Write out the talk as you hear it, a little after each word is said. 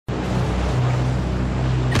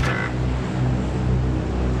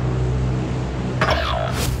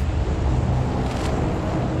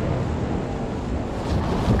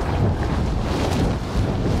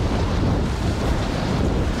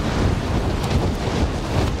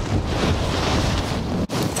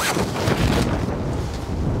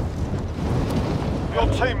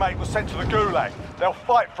teammate was sent to the Gulag. They'll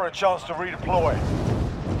fight for a chance to redeploy.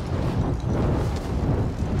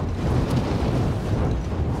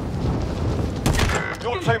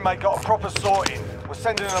 Your teammate got a proper sorting. We're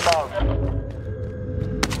sending them home.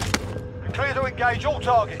 Clear to engage all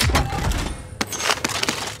targets.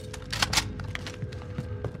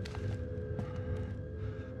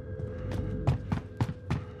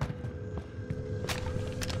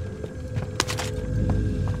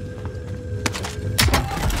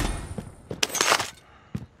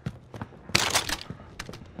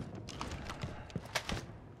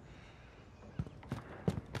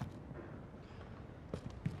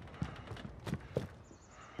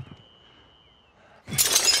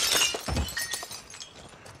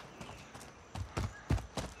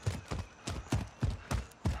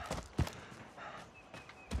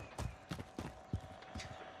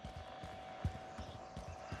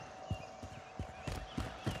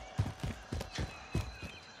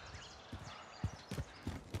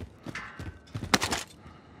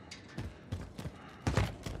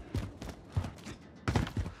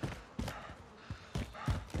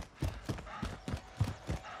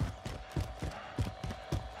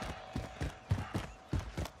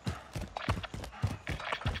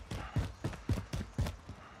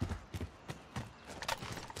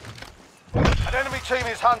 An enemy team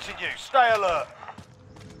is hunting you. Stay alert.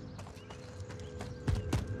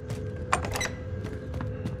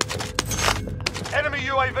 Enemy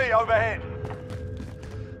UAV overhead.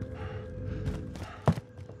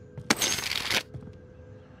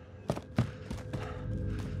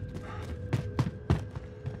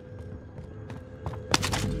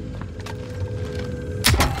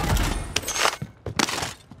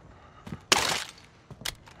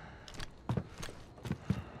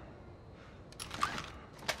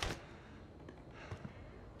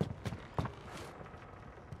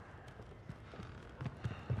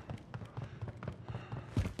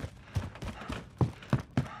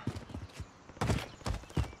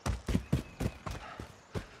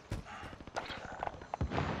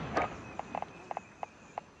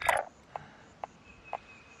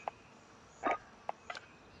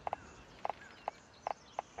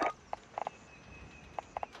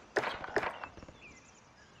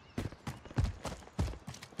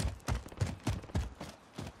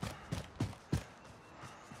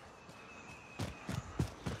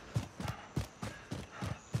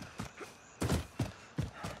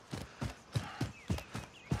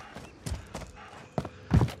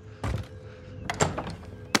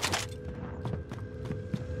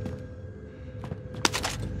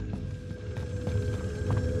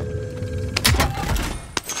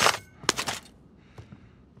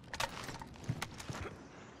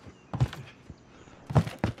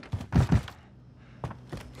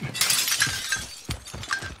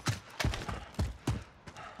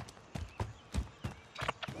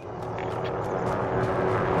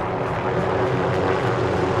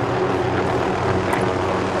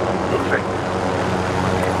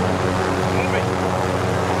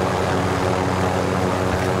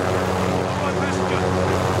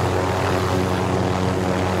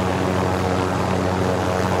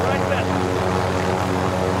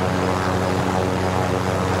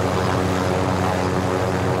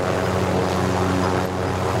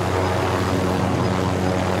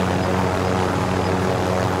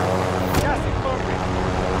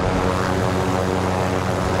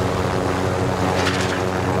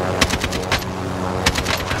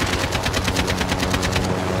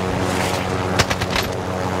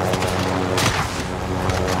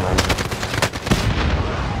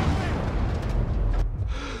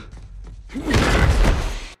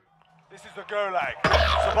 Gulag.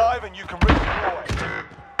 Survive and you can redeploy.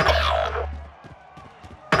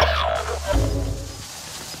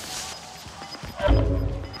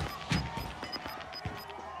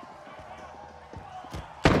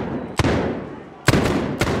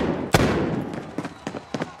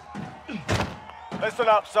 Listen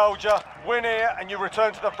up, soldier. Win here and you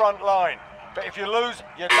return to the front line. But if you lose,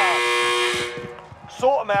 you're done.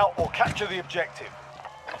 Sort them out or capture the objective.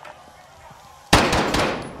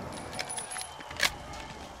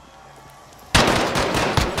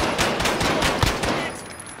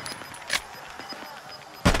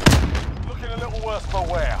 Looking a little worse for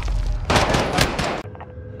wear.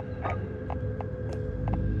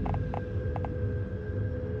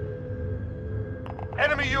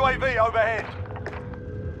 Enemy UAV overhead.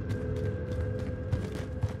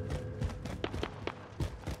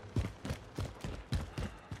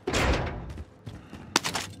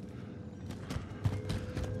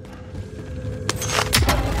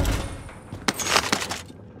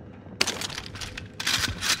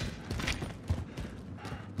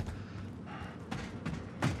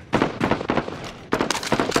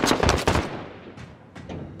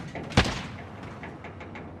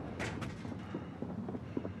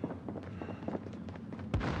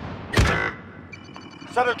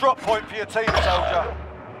 Set a drop point for your team, soldier.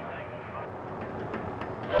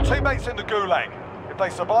 Your teammates in the gulag. If they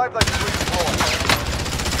survive, they can redeploy.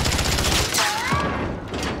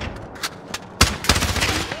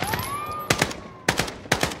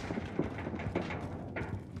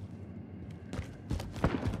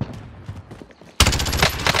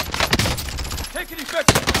 Taking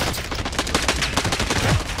effective.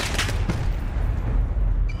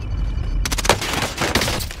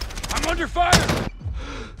 I'm under fire.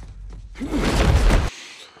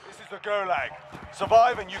 This is the gulag.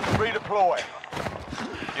 Survive and you can redeploy.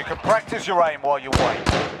 You can practice your aim while you wait.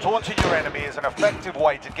 Taunting your enemy is an effective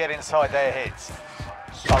way to get inside their heads.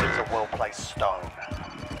 So is a well-placed stone.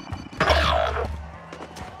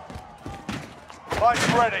 Fight's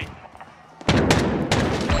ready.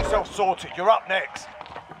 Get yourself sorted. You're up next.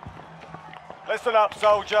 Listen up,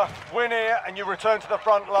 soldier. Win here and you return to the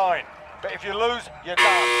front line. But if you lose, you're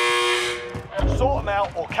done. Sort them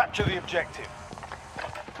out or capture the objective.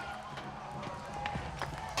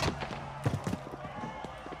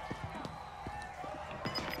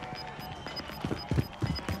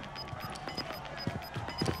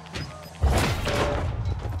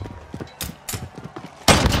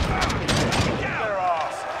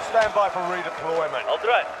 Stand by for redeployment. I'll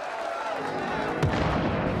drive.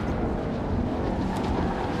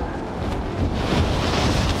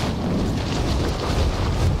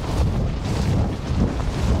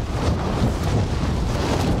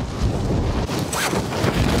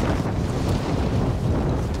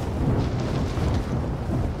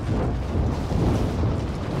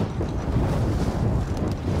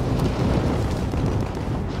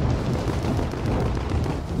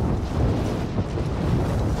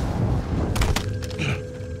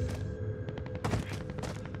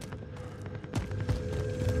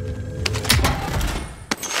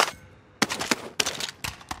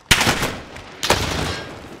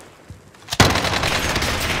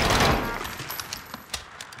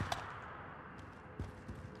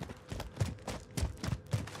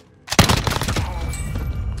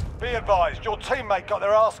 Be advised, your teammate got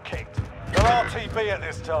their ass kicked. They're RTB at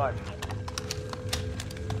this time.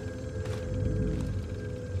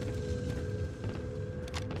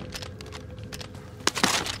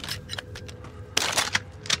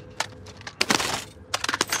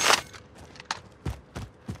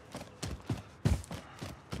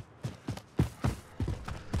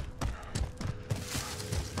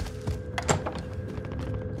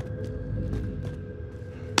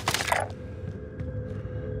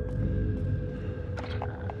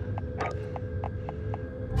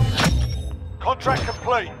 Contract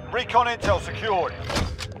complete. Recon intel secured.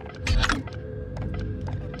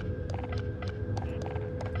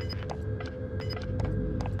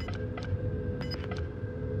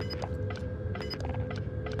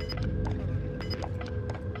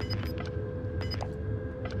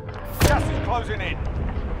 Gas is closing in.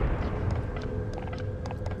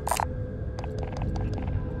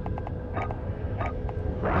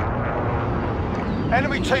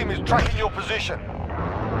 Enemy team is tracking your position.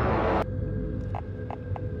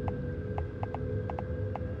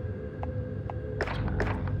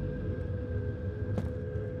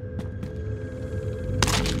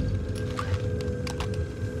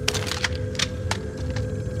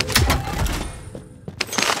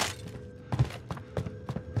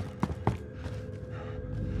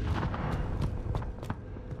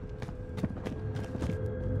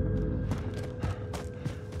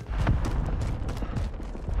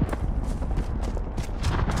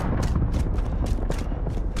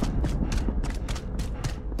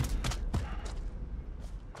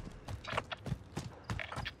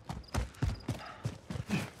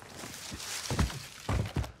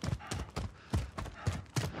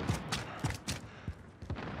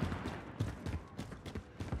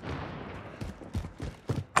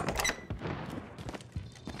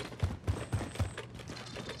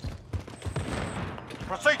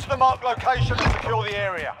 Proceed to the marked location and secure the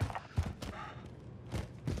area.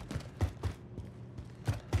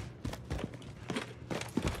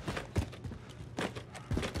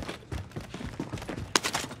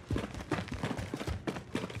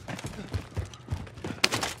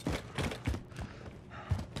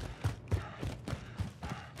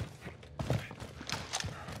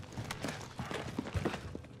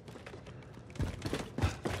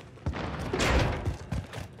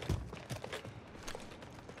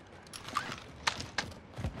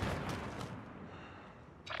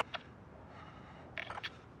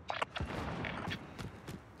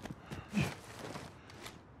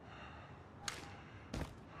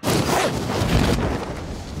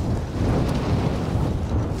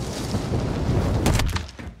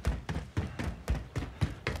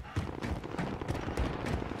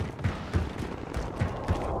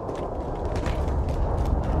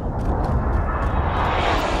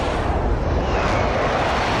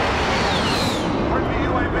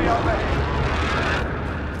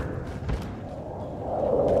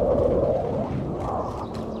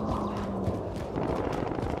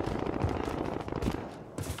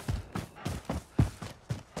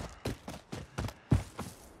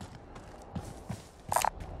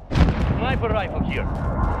 sniper rifle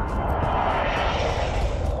here.